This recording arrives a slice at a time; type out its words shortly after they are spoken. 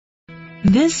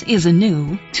This is a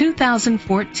new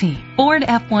 2014 Ford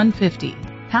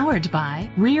F-150, powered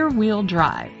by rear-wheel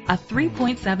drive, a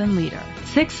 3.7-liter,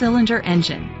 6-cylinder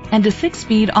engine, and a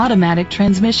 6-speed automatic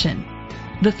transmission.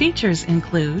 The features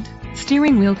include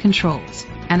steering wheel controls,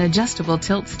 an adjustable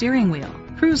tilt steering wheel,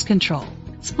 cruise control,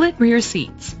 split rear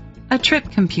seats, a trip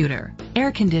computer,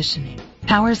 air conditioning,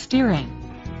 power steering.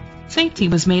 Safety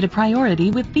was made a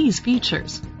priority with these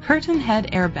features: curtain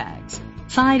head airbags,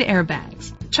 side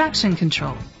airbags, traction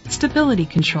control, stability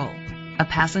control, a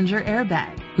passenger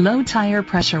airbag, low tire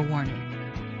pressure warning.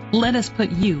 Let us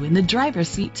put you in the driver's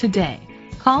seat today.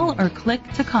 Call or click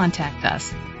to contact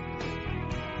us.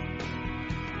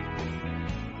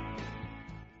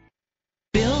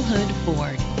 Blvd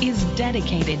Ford is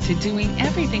dedicated to doing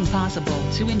everything possible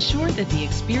to ensure that the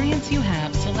experience you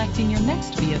have selecting your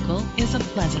next vehicle is a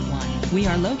pleasant one. We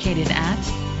are located at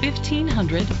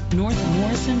 1500 North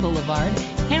Morrison Boulevard,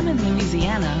 Hammond,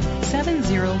 Louisiana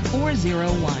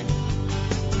 70401.